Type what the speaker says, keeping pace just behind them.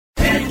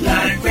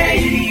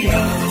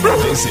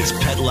This is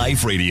Pet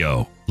Life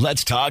Radio.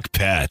 Let's talk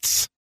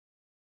pets.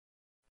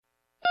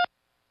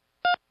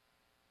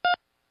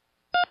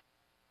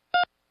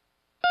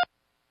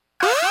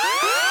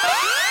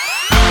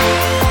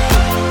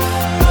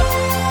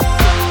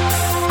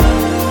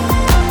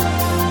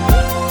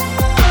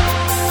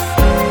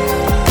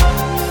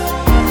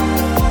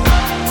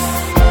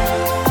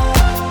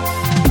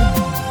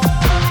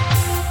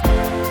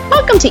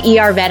 Welcome to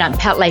ER Vet on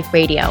Pet Life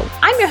Radio.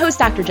 I'm your host,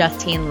 Dr.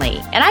 Justine Lee,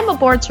 and I'm a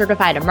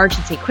board-certified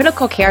emergency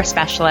critical care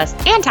specialist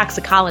and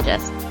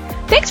toxicologist.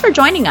 Thanks for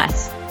joining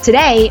us.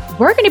 Today,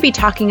 we're going to be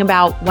talking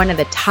about one of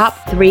the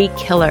top 3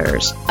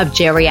 killers of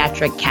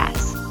geriatric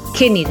cats,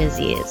 kidney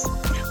disease.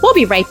 We'll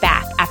be right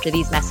back after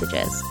these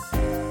messages.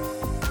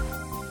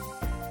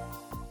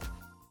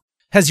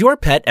 Has your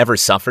pet ever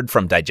suffered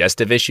from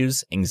digestive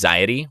issues,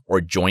 anxiety,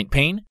 or joint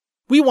pain?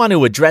 We want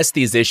to address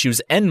these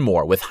issues and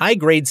more with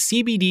high-grade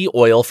CBD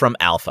oil from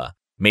Alpha,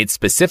 made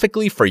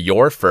specifically for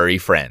your furry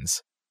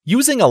friends.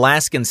 Using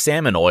Alaskan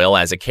salmon oil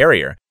as a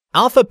carrier,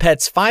 Alpha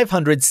Pet's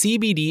 500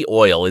 CBD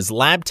oil is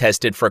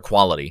lab-tested for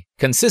quality,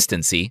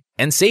 consistency,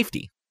 and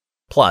safety.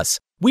 Plus,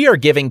 we are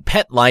giving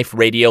Pet Life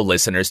Radio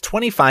listeners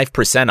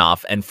 25%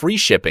 off and free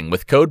shipping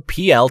with code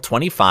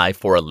PL25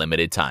 for a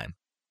limited time.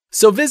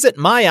 So visit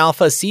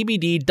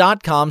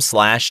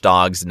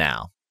myalphacbd.com/dogs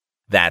now.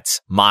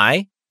 That's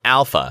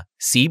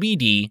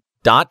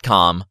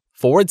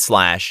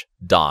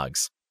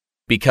myalphacbd.com/dogs.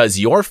 Because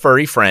your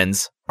furry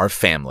friends are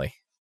family.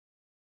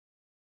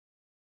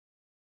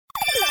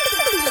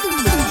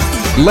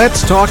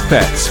 Let's Talk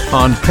Pets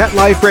on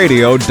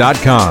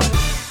PetLifeRadio.com.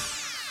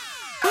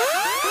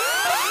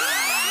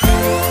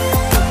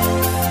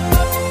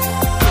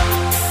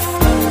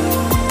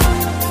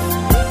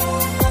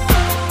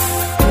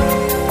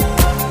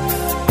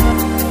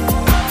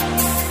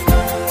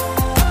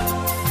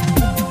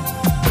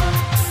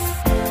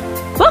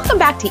 Welcome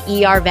back to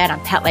ER Vet on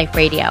Pet Life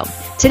Radio.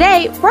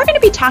 Today, we're going to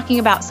be talking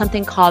about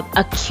something called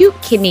acute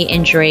kidney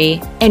injury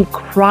and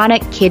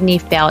chronic kidney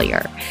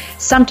failure.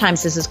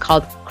 Sometimes this is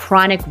called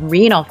chronic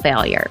renal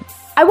failure.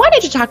 I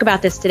wanted to talk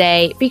about this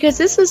today because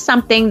this is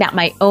something that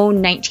my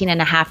own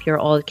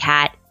 19-and-a-half-year-old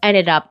cat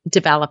ended up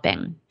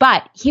developing.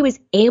 But he was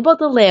able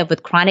to live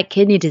with chronic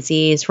kidney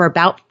disease for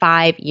about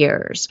 5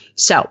 years.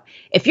 So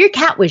if your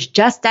cat was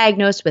just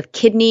diagnosed with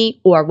kidney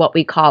or what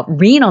we call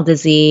renal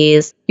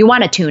disease, you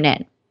want to tune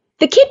in.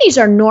 The kidneys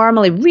are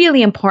normally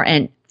really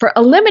important for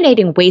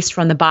eliminating waste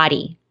from the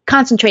body,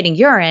 concentrating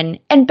urine,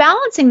 and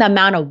balancing the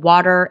amount of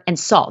water and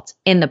salt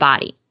in the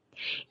body.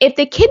 If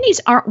the kidneys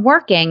aren't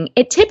working,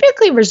 it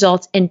typically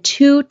results in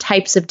 2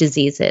 types of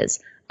diseases,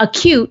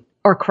 acute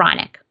or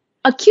chronic.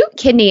 Acute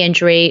kidney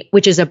injury,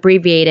 which is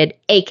abbreviated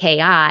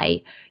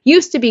AKI,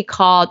 used to be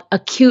called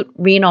acute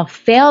renal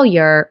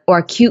failure or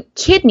acute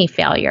kidney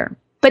failure.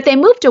 But they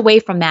moved away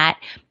from that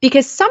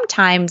because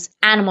sometimes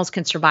animals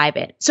can survive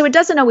it. So it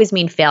doesn't always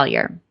mean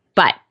failure.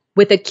 But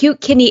with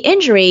acute kidney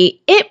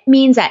injury, it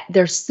means that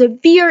there's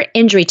severe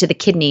injury to the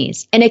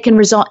kidneys, and it can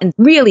result in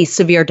really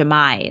severe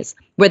demise,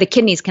 where the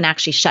kidneys can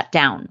actually shut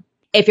down.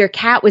 If your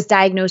cat was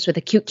diagnosed with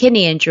acute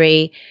kidney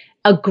injury,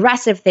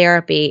 aggressive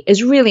therapy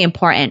is really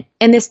important,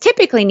 and this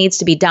typically needs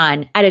to be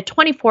done at a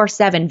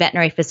 24/7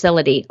 veterinary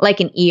facility like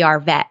an ER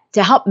vet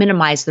to help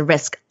minimize the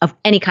risk of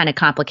any kind of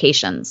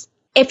complications.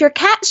 If your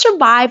cat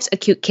survives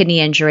acute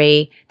kidney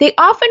injury, they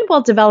often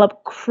will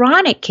develop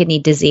chronic kidney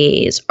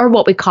disease, or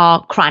what we call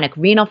chronic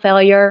renal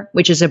failure,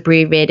 which is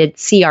abbreviated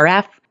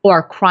CRF,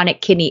 or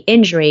chronic kidney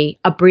injury,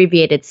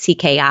 abbreviated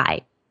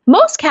CKI.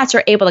 Most cats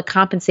are able to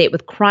compensate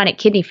with chronic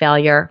kidney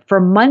failure for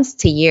months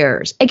to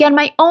years. Again,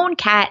 my own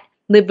cat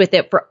lived with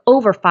it for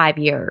over 5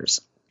 years.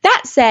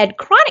 That said,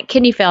 chronic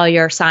kidney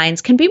failure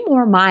signs can be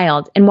more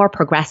mild and more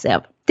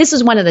progressive. This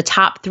is one of the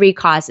top 3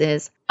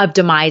 causes of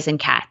demise in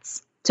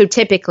cats. So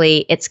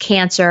typically, it's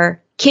cancer,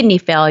 kidney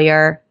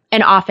failure,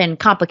 and often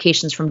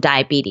complications from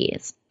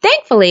diabetes.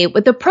 Thankfully,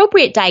 with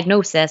appropriate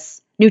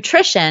diagnosis,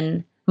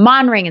 nutrition,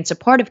 monitoring, and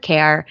supportive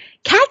care,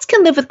 cats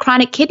can live with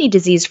chronic kidney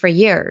disease for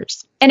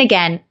years. And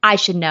again, I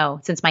should know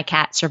since my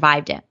cat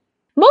survived it.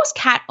 Most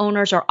cat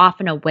owners are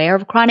often aware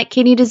of chronic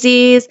kidney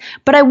disease,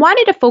 but I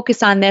wanted to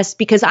focus on this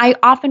because I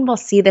often will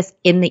see this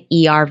in the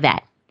ER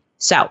vet.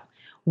 So,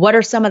 what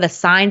are some of the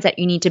signs that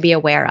you need to be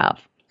aware of?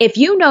 If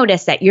you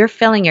notice that you're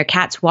filling your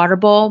cat's water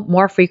bowl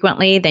more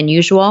frequently than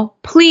usual,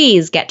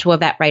 please get to a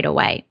vet right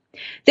away.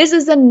 This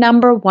is the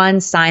number 1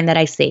 sign that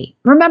I see.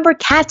 Remember,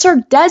 cats are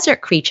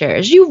desert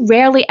creatures. You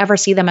rarely ever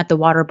see them at the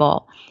water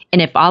bowl.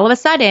 And if all of a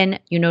sudden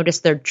you notice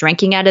they're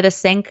drinking out of the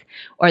sink,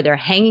 or they're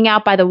hanging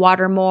out by the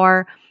water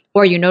more,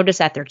 or you notice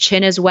that their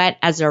chin is wet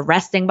as they're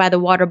resting by the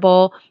water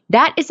bowl,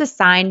 that is a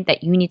sign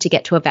that you need to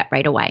get to a vet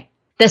right away.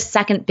 The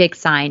second big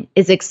sign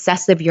is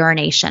excessive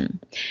urination.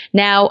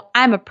 Now,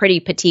 I'm a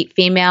pretty petite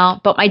female,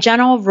 but my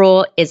general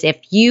rule is if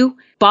you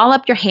ball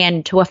up your hand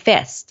into a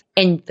fist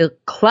and the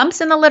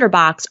clumps in the litter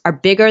box are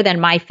bigger than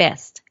my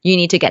fist, you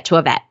need to get to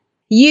a vet.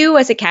 You,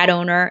 as a cat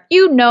owner,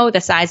 you know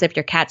the size of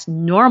your cat's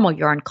normal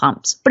urine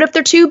clumps, but if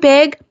they're too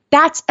big,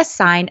 that's a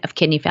sign of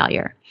kidney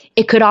failure.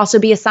 It could also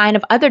be a sign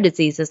of other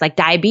diseases like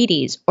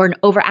diabetes or an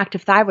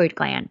overactive thyroid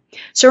gland.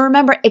 So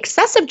remember,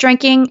 excessive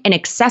drinking and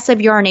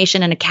excessive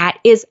urination in a cat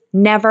is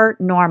never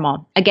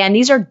normal. Again,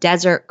 these are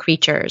desert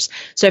creatures.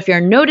 So if you're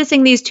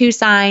noticing these two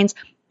signs,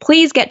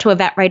 please get to a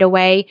vet right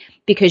away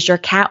because your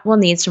cat will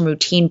need some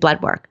routine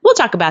blood work. We'll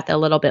talk about that a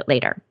little bit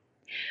later.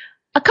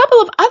 A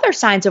couple of other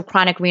signs of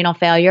chronic renal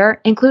failure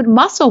include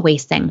muscle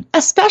wasting,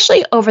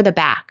 especially over the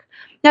back.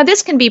 Now,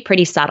 this can be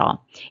pretty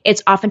subtle.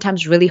 It's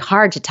oftentimes really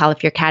hard to tell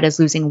if your cat is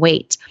losing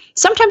weight.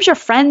 Sometimes your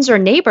friends or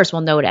neighbors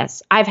will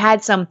notice. I've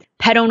had some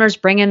pet owners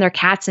bring in their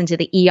cats into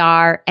the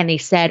ER and they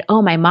said,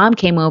 oh, my mom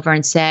came over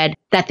and said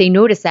that they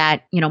noticed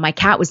that, my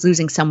cat was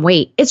losing some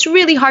weight. It's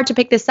really hard to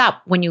pick this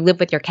up when you live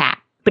with your cat.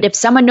 But if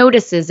someone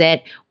notices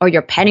it or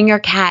you're petting your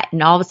cat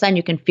and all of a sudden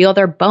you can feel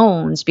their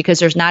bones because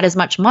there's not as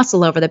much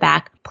muscle over the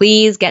back,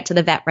 please get to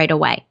the vet right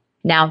away.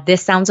 Now,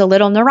 this sounds a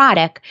little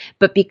neurotic,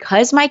 but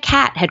because my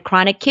cat had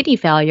chronic kidney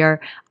failure,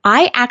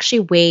 I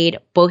actually weighed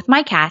both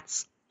my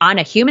cats on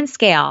a human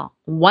scale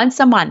once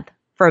a month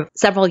for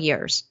several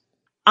years.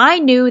 I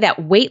knew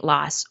that weight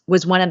loss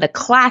was one of the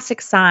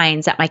classic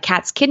signs that my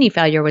cat's kidney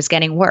failure was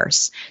getting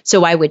worse.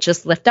 So I would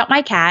just lift up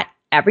my cat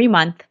every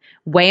month,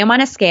 weigh him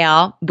on a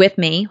scale with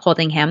me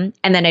holding him,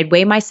 and then I'd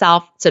weigh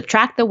myself,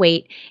 subtract the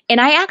weight. And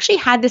I actually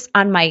had this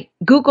on my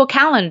Google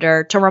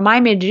Calendar to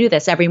remind me to do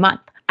this every month.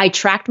 I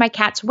tracked my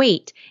cat's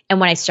weight, and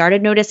when I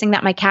started noticing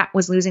that my cat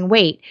was losing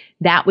weight,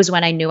 that was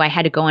when I knew I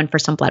had to go in for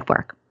some blood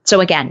work.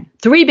 So again,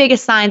 3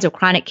 biggest signs of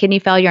chronic kidney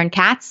failure in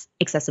cats: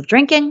 excessive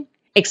drinking,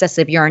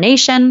 excessive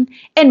urination,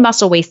 and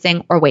muscle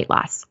wasting or weight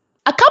loss.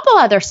 A couple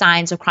other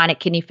signs of chronic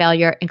kidney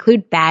failure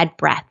include bad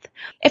breath.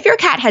 If your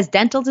cat has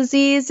dental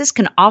disease, this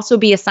can also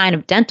be a sign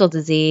of dental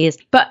disease,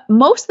 but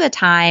most of the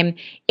time,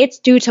 it's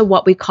due to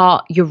what we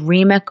call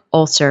uremic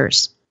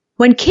ulcers.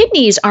 When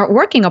kidneys aren't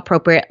working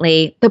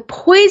appropriately, the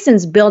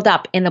poisons build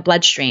up in the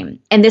bloodstream,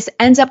 and this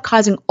ends up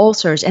causing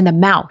ulcers in the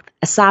mouth,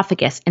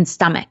 esophagus, and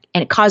stomach,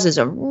 and it causes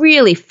a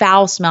really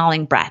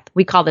foul-smelling breath.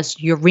 We call this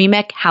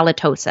uremic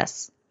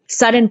halitosis.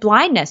 Sudden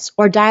blindness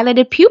or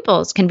dilated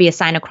pupils can be a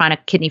sign of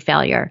chronic kidney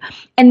failure,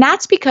 and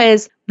that's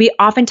because we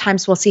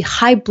oftentimes will see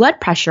high blood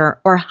pressure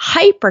or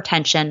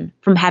hypertension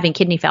from having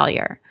kidney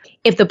failure.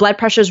 If the blood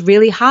pressure is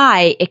really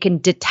high, it can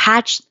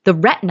detach the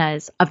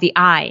retinas of the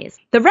eyes.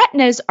 The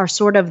retinas are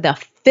sort of the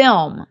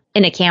film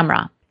in a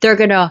camera. They're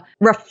going to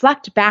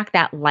reflect back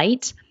that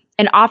light.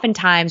 And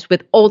oftentimes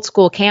with old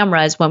school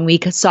cameras, when we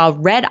saw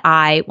red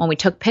eye, when we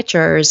took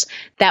pictures,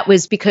 that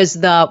was because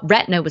the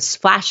retina was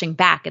flashing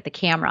back at the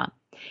camera.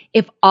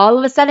 If all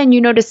of a sudden you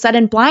notice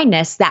sudden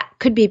blindness, that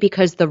could be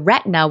because the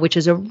retina, which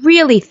is a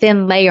really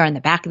thin layer in the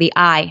back of the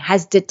eye,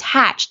 has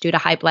detached due to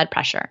high blood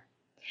pressure.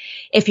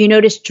 If you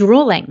notice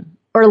drooling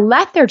or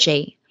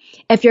lethargy,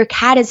 if your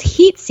cat is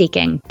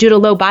heat-seeking due to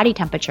low body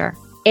temperature,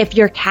 if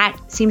your cat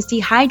seems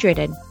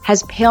dehydrated,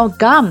 has pale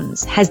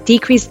gums, has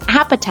decreased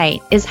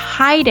appetite, is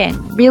hiding,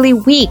 really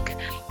weak,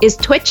 is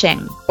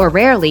twitching, or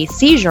rarely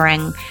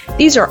seizuring,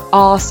 these are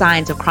all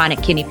signs of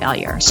chronic kidney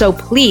failure. So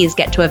please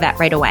get to a vet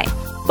right away.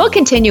 We'll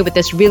continue with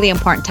this really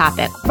important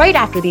topic right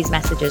after these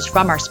messages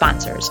from our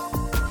sponsors.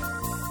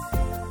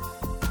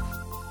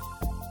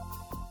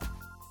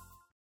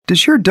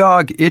 Does your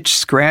dog itch,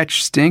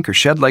 scratch, stink, or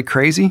shed like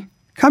crazy?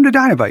 Come to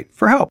Dinovite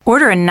for help.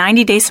 Order a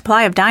 90-day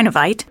supply of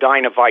Dinovite.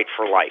 Dinovite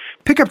for life.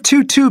 Pick up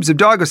 2 tubes of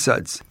Doggo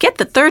Suds. Get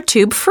the 3rd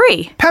tube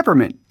free.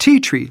 Peppermint, tea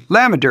tree,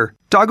 lavender,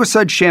 Doggo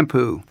Sud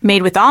shampoo.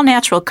 Made with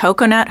all-natural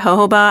coconut,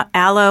 jojoba,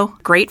 aloe.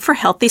 Great for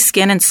healthy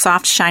skin and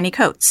soft, shiny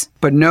coats.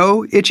 But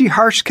no itchy,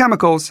 harsh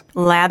chemicals.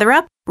 Lather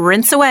up,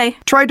 rinse away.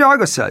 Try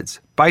Doggo Suds.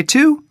 Buy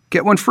 2,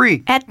 get 1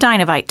 free. At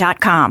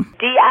Dinovite.com.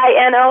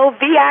 DINOVITE.com.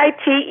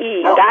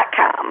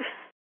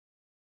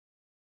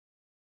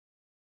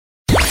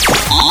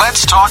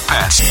 Let's talk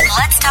pets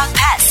Let's talk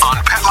pets on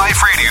Pet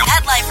Life Radio.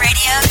 Pet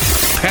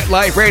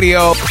Life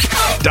Radio.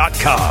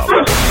 PetLifeRadio.com.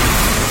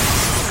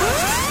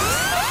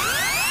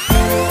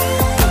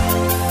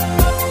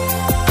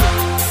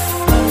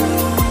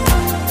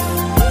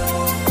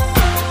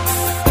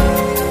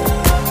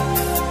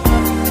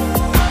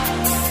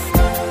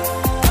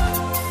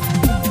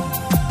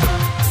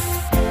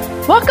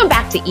 Welcome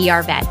back to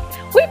ER Vet.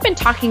 We've been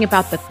talking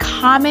about the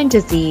common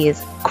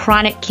disease,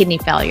 chronic kidney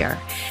failure.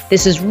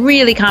 This is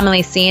really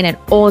commonly seen in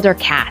older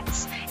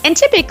cats. And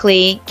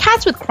typically,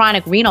 cats with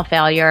chronic renal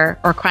failure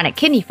or chronic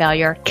kidney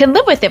failure can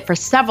live with it for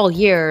several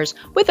years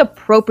with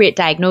appropriate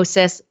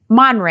diagnosis,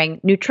 monitoring,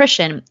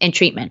 nutrition, and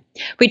treatment.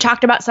 We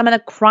talked about some of the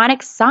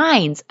chronic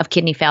signs of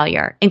kidney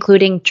failure,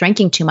 including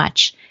drinking too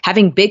much,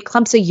 having big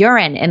clumps of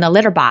urine in the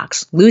litter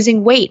box,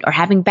 losing weight, or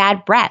having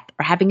bad breath,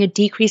 or having a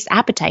decreased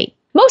appetite.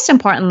 Most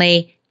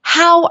importantly,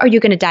 how are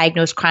you going to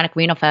diagnose chronic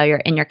renal failure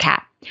in your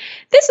cat?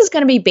 This is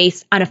going to be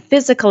based on a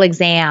physical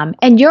exam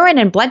and urine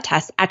and blood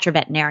tests at your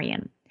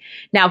veterinarian.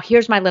 Now,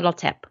 here's my little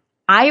tip.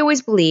 I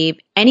always believe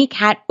any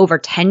cat over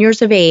 10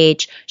 years of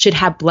age should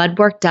have blood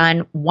work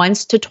done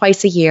once to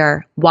twice a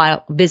year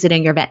while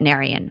visiting your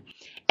veterinarian.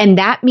 And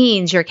that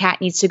means your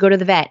cat needs to go to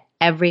the vet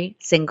every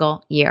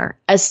single year,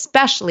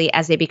 especially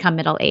as they become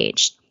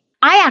middle-aged.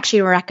 I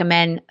actually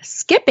recommend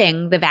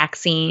skipping the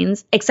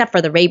vaccines, except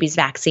for the rabies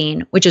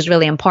vaccine, which is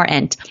really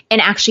important,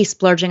 and actually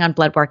splurging on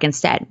blood work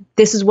instead.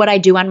 This is what I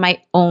do on my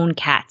own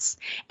cats.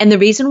 And the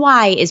reason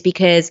why is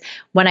because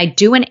when I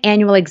do an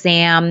annual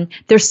exam,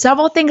 there's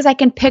several things I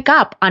can pick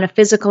up on a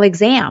physical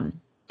exam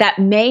that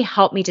may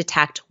help me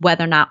detect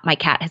whether or not my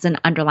cat has an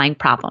underlying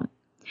problem.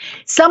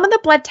 Some of the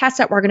blood tests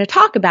that we're going to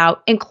talk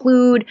about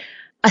include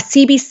a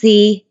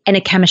CBC and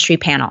a chemistry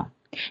panel.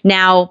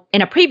 Now,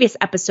 in a previous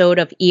episode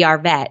of ER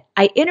Vet,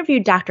 I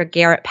interviewed Dr.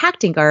 Garrett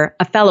Pachtinger,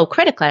 a fellow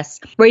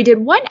criticalist, where he did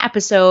one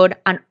episode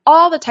on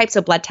all the types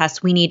of blood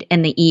tests we need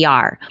in the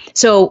ER.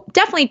 So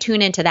definitely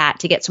tune into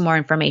that to get some more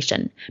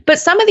information. But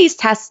some of these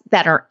tests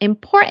that are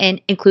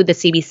important include the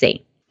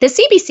CBC. The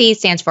CBC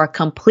stands for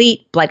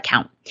complete blood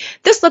count.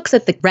 This looks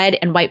at the red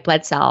and white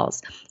blood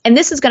cells, and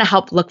this is going to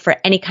help look for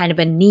any kind of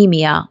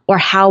anemia or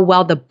how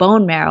well the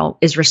bone marrow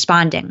is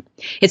responding.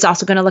 It's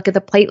also going to look at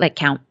the platelet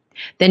count.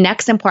 The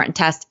next important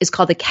test is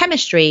called a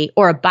chemistry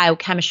or a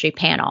biochemistry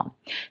panel.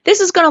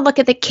 This is going to look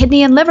at the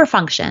kidney and liver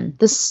function,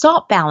 the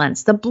salt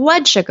balance, the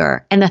blood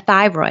sugar, and the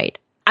thyroid.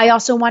 I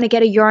also want to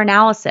get a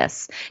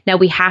urinalysis. Now,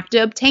 we have to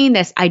obtain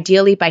this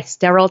ideally by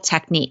sterile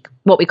technique,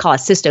 what we call a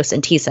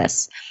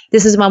cystocentesis.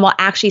 This is when we'll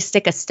actually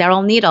stick a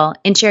sterile needle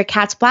into your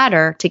cat's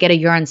bladder to get a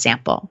urine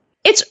sample.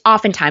 It's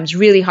oftentimes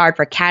really hard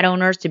for cat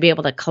owners to be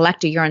able to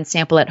collect a urine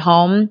sample at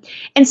home.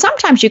 And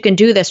sometimes you can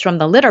do this from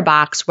the litter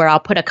box where I'll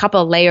put a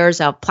couple of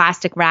layers of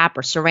plastic wrap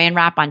or saran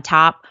wrap on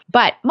top.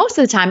 But most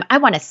of the time, I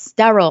want a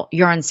sterile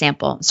urine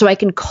sample so I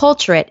can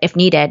culture it if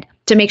needed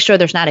to make sure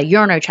there's not a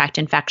urinary tract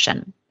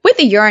infection. With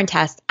a urine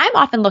test, I'm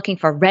often looking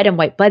for red and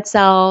white blood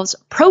cells,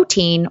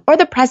 protein, or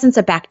the presence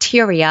of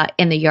bacteria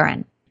in the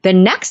urine. The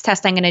next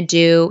test I'm going to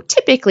do,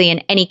 typically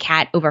in any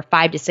cat over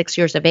 5 to 6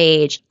 years of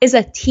age, is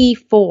a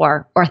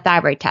T4 or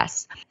thyroid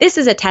test. This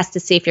is a test to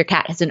see if your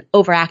cat has an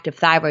overactive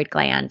thyroid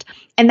gland,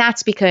 and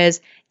that's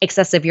because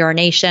excessive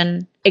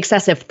urination,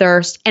 excessive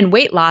thirst, and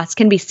weight loss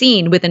can be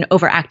seen with an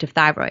overactive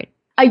thyroid.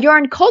 A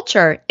urine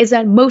culture is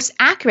a most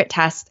accurate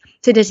test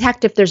to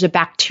detect if there's a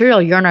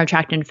bacterial urinary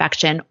tract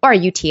infection or a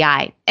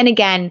UTI. And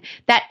again,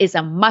 that is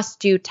a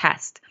must-do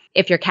test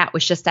if your cat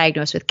was just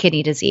diagnosed with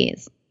kidney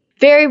disease.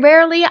 Very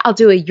rarely, I'll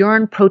do a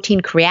urine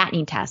protein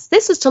creatinine test.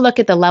 This is to look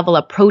at the level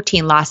of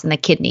protein loss in the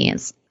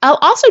kidneys. I'll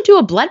also do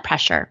a blood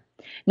pressure.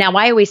 Now,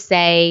 I always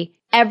say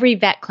every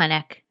vet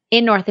clinic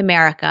in North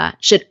America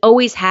should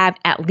always have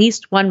at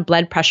least one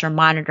blood pressure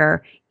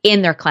monitor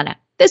in their clinic.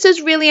 This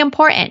is really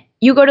important.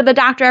 You go to the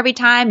doctor every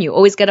time, you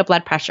always get a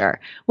blood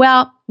pressure.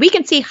 Well, we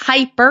can see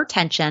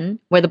hypertension,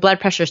 where the blood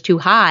pressure is too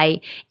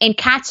high, in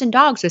cats and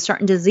dogs with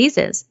certain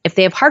diseases. If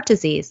they have heart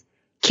disease,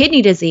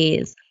 kidney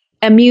disease,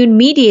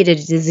 immune-mediated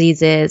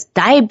diseases,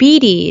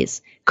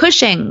 diabetes,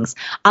 Cushing's,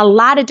 a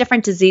lot of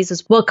different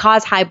diseases will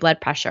cause high blood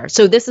pressure.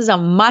 So this is a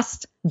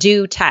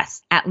must-do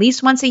test at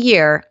least once a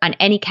year on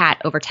any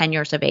cat over 10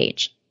 years of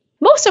age.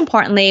 Most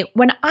importantly,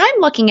 when I'm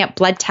looking at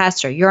blood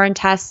tests or urine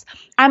tests,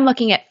 I'm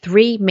looking at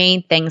 3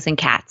 main things in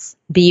cats: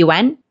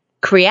 BUN,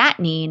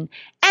 creatinine,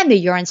 and the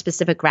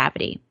urine-specific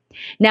gravity.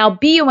 Now,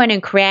 BUN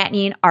and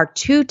creatinine are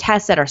 2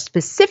 tests that are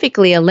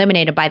specifically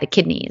eliminated by the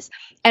kidneys.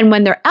 And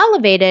when they're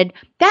elevated,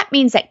 that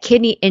means that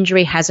kidney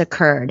injury has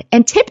occurred,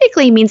 and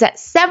typically means that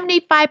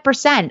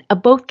 75%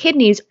 of both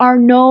kidneys are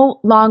no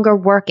longer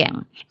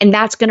working. And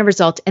that's going to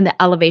result in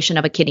the elevation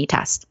of a kidney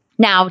test.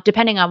 Now,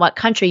 depending on what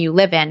country you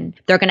live in,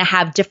 they're going to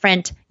have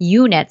different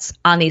units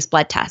on these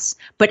blood tests.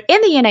 But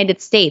in the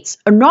United States,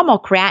 a normal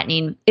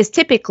creatinine is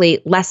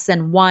typically less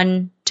than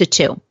 1 to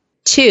 2.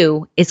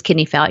 2 is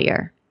kidney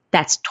failure.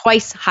 That's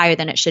twice higher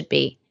than it should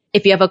be.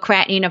 If you have a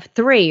creatinine of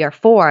 3 or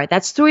 4,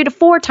 that's 3 to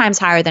 4 times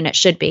higher than it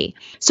should be.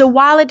 So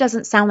while it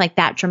doesn't sound like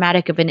that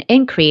dramatic of an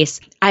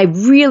increase, I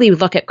really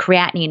look at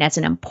creatinine as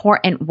an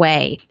important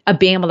way of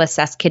being able to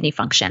assess kidney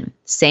function.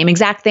 Same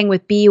exact thing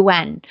with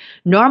BUN.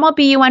 Normal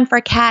BUN for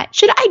a cat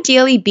should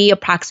ideally be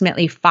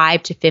approximately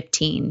 5 to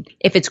 15.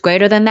 If it's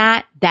greater than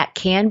that, that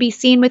can be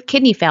seen with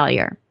kidney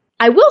failure.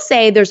 I will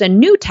say there's a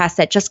new test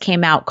that just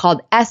came out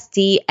called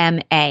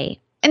SDMA.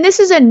 And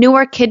this is a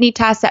newer kidney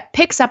test that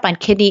picks up on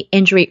kidney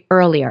injury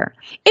earlier.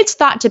 It's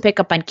thought to pick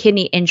up on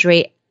kidney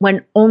injury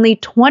when only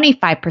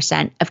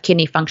 25% of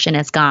kidney function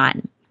is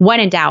gone. When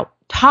in doubt,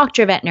 talk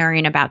to your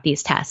veterinarian about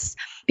these tests,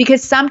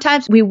 because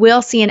sometimes we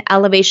will see an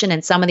elevation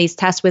in some of these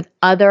tests with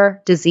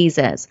other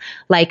diseases,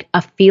 like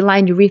a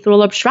feline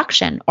urethral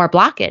obstruction or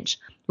blockage,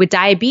 with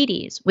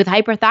diabetes, with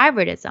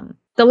hyperthyroidism.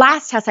 The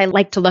last test I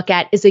like to look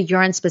at is a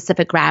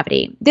urine-specific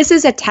gravity. This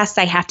is a test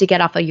I have to get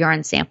off a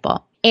urine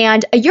sample.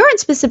 And a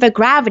urine-specific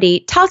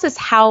gravity tells us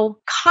how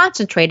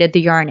concentrated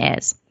the urine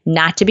is.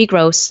 Not to be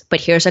gross, but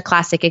here's a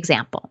classic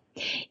example.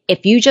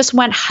 If you just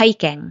went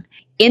hiking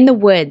in the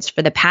woods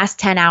for the past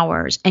 10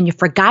 hours and you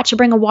forgot to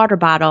bring a water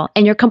bottle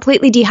and you're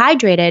completely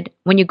dehydrated,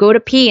 when you go to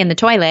pee in the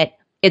toilet,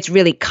 it's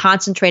really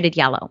concentrated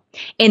yellow.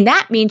 And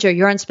that means your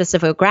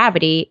urine-specific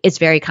gravity is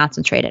very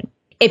concentrated.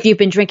 If you've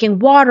been drinking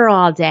water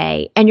all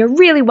day and you're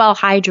really well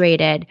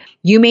hydrated,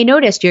 you may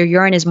notice your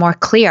urine is more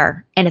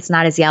clear and it's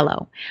not as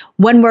yellow.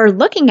 When we're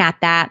looking at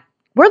that,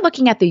 we're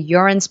looking at the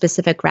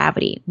urine-specific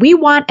gravity. We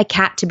want a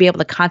cat to be able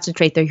to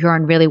concentrate their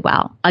urine really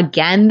well.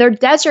 Again, they're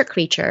desert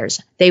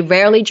creatures. They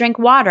rarely drink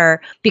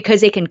water because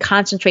they can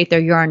concentrate their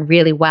urine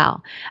really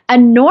well. A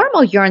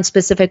normal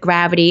urine-specific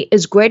gravity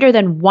is greater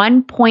than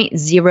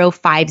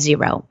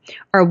 1.050,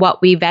 or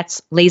what we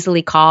vets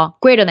lazily call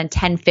greater than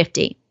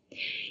 1050.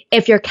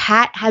 If your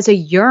cat has a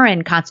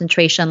urine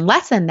concentration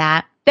less than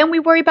that, then we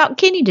worry about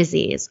kidney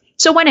disease.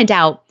 So when in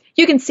doubt,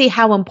 you can see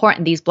how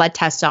important these blood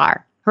tests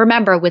are.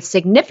 Remember, with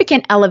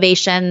significant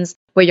elevations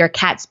where your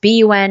cat's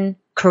BUN,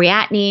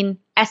 creatinine,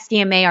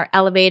 SDMA are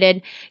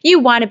elevated, you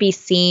want to be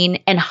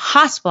seen and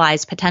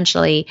hospitalized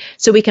potentially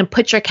so we can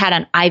put your cat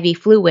on IV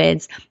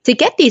fluids to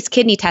get these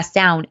kidney tests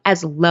down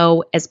as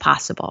low as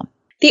possible.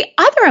 The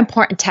other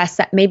important tests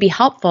that may be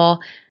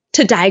helpful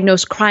to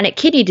diagnose chronic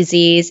kidney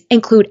disease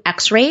include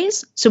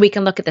x-rays, so we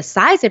can look at the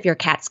size of your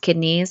cat's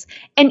kidneys,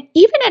 and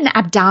even an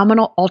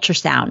abdominal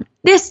ultrasound.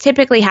 This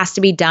typically has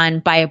to be done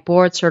by a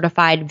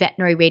board-certified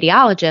veterinary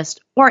radiologist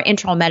or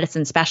internal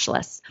medicine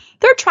specialist.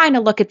 They're trying to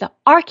look at the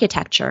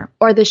architecture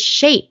or the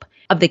shape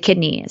of the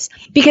kidneys,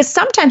 because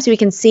sometimes we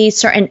can see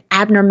certain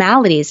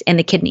abnormalities in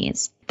the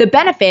kidneys. The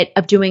benefit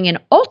of doing an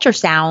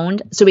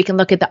ultrasound, so we can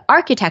look at the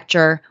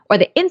architecture or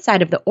the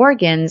inside of the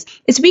organs,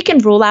 is we can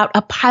rule out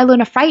a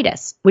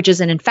pyelonephritis, which is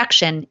an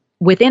infection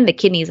within the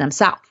kidneys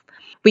themselves.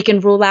 We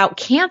can rule out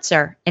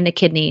cancer in the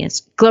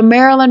kidneys,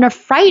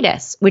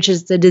 glomerulonephritis, which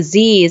is the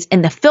disease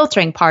in the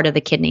filtering part of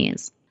the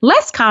kidneys.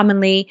 Less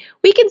commonly,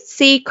 we can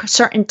see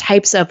certain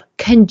types of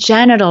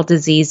congenital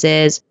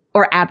diseases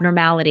or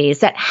abnormalities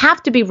that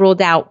have to be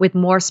ruled out with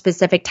more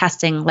specific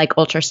testing like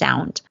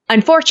ultrasound.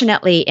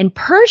 Unfortunately, in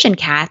Persian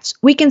cats,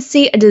 we can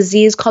see a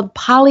disease called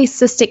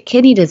polycystic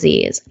kidney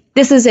disease.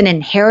 This is an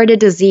inherited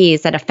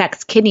disease that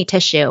affects kidney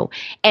tissue,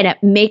 and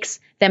it makes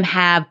them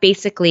have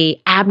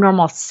basically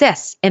abnormal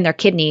cysts in their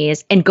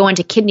kidneys and go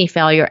into kidney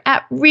failure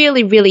at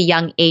really, really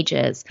young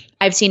ages.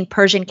 I've seen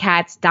Persian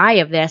cats die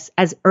of this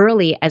as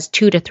early as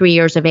 2 to 3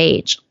 years of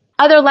age.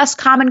 Other less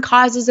common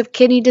causes of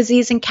kidney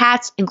disease in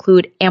cats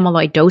include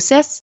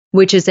amyloidosis,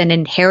 which is an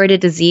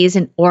inherited disease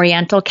in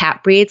Oriental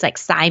cat breeds like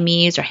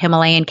Siamese or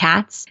Himalayan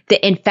cats,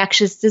 the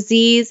infectious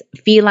disease,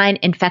 feline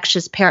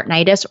infectious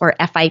peritonitis or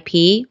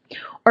FIP,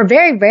 or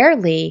very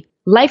rarely,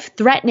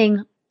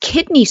 life-threatening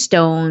kidney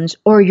stones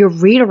or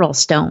ureteral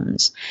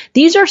stones.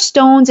 These are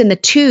stones in the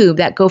tube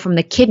that go from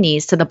the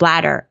kidneys to the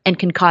bladder and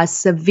can cause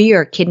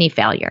severe kidney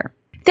failure.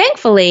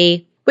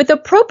 Thankfully, with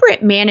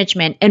appropriate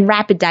management and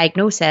rapid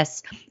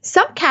diagnosis,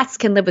 some cats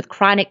can live with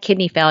chronic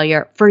kidney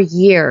failure for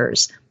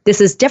years.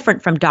 This is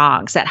different from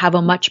dogs that have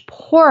a much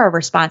poorer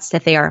response to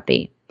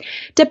therapy.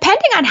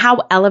 Depending on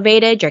how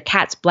elevated your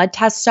cat's blood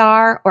tests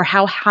are, or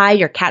how high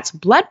your cat's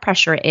blood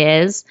pressure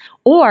is,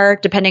 or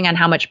depending on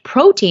how much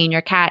protein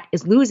your cat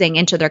is losing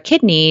into their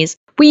kidneys,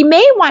 we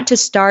may want to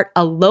start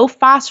a low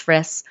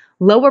phosphorus,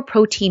 lower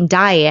protein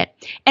diet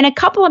and a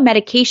couple of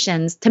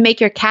medications to make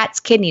your cat's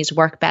kidneys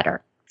work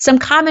better. Some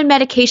common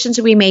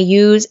medications we may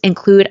use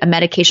include a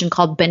medication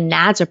called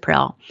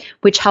benazepril,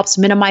 which helps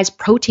minimize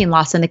protein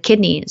loss in the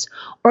kidneys,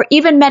 or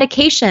even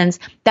medications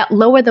that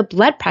lower the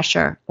blood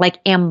pressure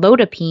like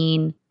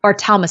amlodipine or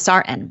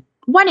telmisartan.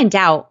 When in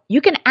doubt,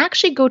 you can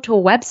actually go to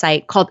a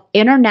website called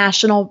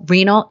International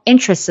Renal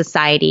Interest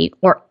Society,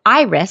 or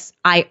IRIS,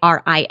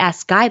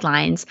 I-R-I-S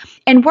guidelines,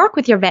 and work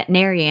with your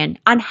veterinarian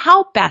on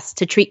how best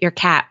to treat your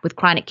cat with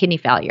chronic kidney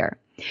failure.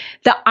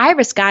 The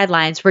IRIS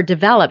guidelines were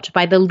developed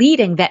by the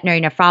leading veterinary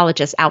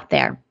nephrologists out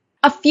there.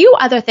 A few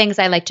other things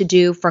I like to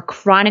do for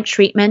chronic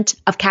treatment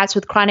of cats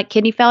with chronic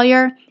kidney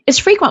failure is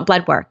frequent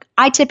blood work.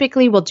 I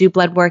typically will do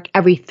blood work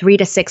every 3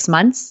 to 6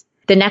 months.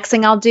 The next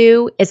thing I'll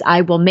do is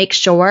I will make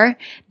sure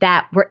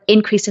that we're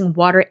increasing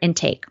water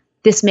intake.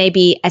 This may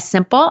be as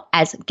simple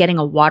as getting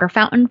a water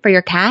fountain for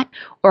your cat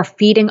or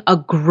feeding a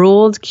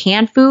grueled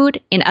canned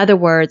food. In other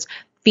words,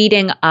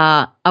 feeding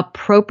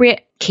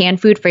appropriate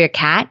canned food for your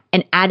cat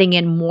and adding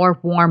in more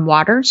warm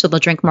water so they'll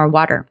drink more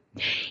water.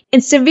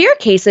 In severe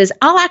cases,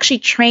 I'll actually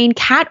train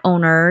cat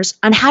owners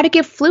on how to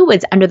give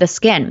fluids under the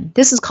skin.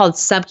 This is called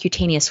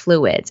subcutaneous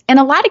fluids. And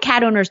a lot of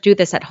cat owners do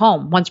this at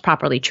home once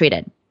properly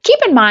treated. Keep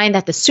in mind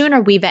that the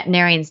sooner we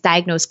veterinarians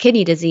diagnose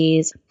kidney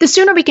disease, the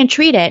sooner we can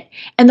treat it,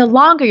 and the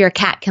longer your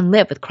cat can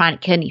live with chronic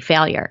kidney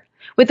failure.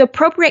 With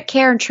appropriate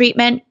care and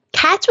treatment,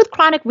 cats with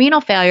chronic renal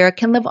failure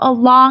can live a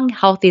long,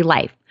 healthy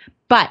life.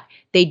 But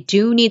they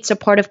do need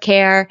supportive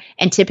care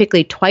and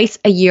typically twice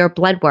a year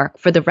blood work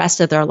for the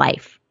rest of their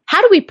life.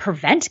 How do we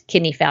prevent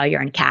kidney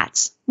failure in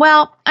cats?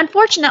 Well,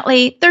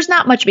 unfortunately, there's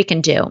not much we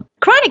can do.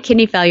 Chronic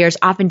kidney failure is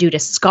often due to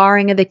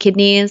scarring of the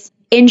kidneys,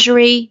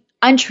 injury,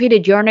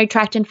 untreated urinary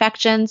tract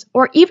infections,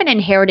 or even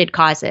inherited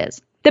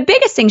causes. The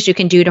biggest things you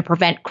can do to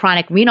prevent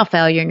chronic renal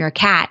failure in your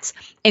cats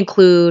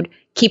include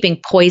keeping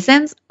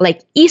poisons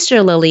like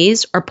Easter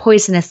lilies or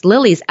poisonous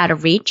lilies out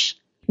of reach,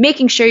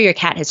 making sure your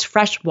cat has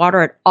fresh water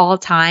at all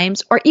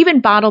times, or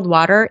even bottled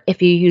water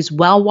if you use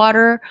well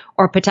water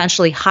or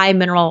potentially high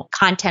mineral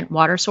content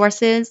water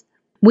sources.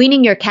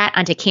 Weaning your cat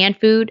onto canned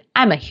food.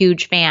 I'm a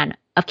huge fan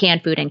of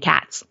canned food in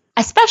cats.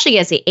 especially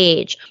as they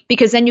age,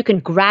 because then you can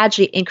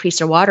gradually increase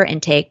their water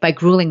intake by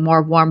grueling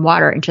more warm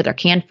water into their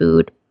canned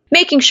food.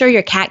 Making sure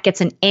your cat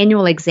gets an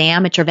annual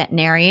exam at your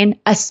veterinarian,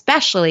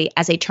 especially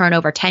as they turn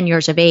over 10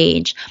 years of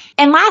age.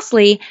 And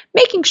lastly,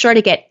 making sure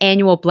to get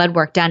annual blood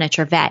work done at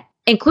your vet,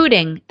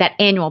 including that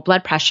annual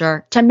blood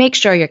pressure to make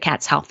sure your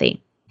cat's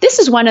healthy. This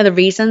is one of the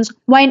reasons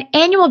why an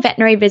annual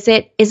veterinary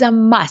visit is a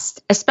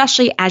must,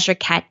 especially as your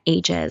cat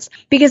ages,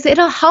 because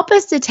it'll help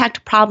us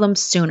detect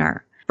problems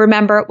sooner.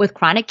 Remember, with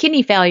chronic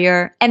kidney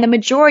failure and the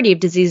majority of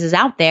diseases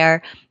out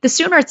there, the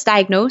sooner it's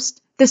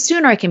diagnosed, the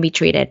sooner it can be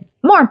treated.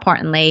 More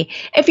importantly,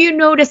 if you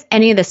notice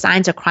any of the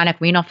signs of chronic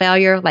renal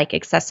failure, like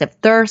excessive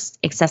thirst,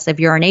 excessive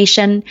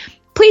urination,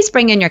 please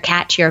bring in your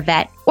cat to your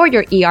vet or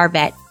your ER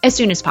vet as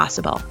soon as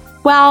possible.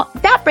 Well,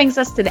 that brings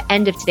us to the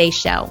end of today's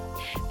show.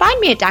 Find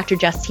me at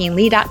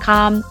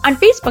drjustinelee.com, on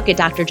Facebook at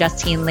Dr.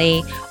 Justine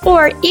Lee,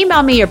 or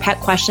email me your pet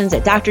questions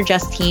at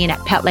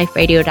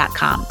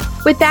drjustine@petliferadio.com.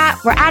 With that,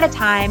 we're out of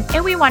time,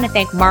 and we want to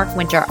thank Mark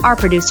Winter, our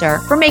producer,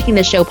 for making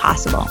the show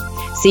possible.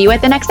 See you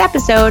at the next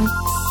episode.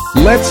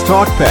 Let's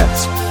Talk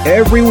Pets,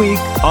 every week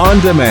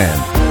on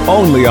demand,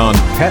 only on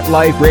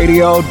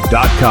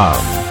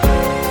PetLifeRadio.com.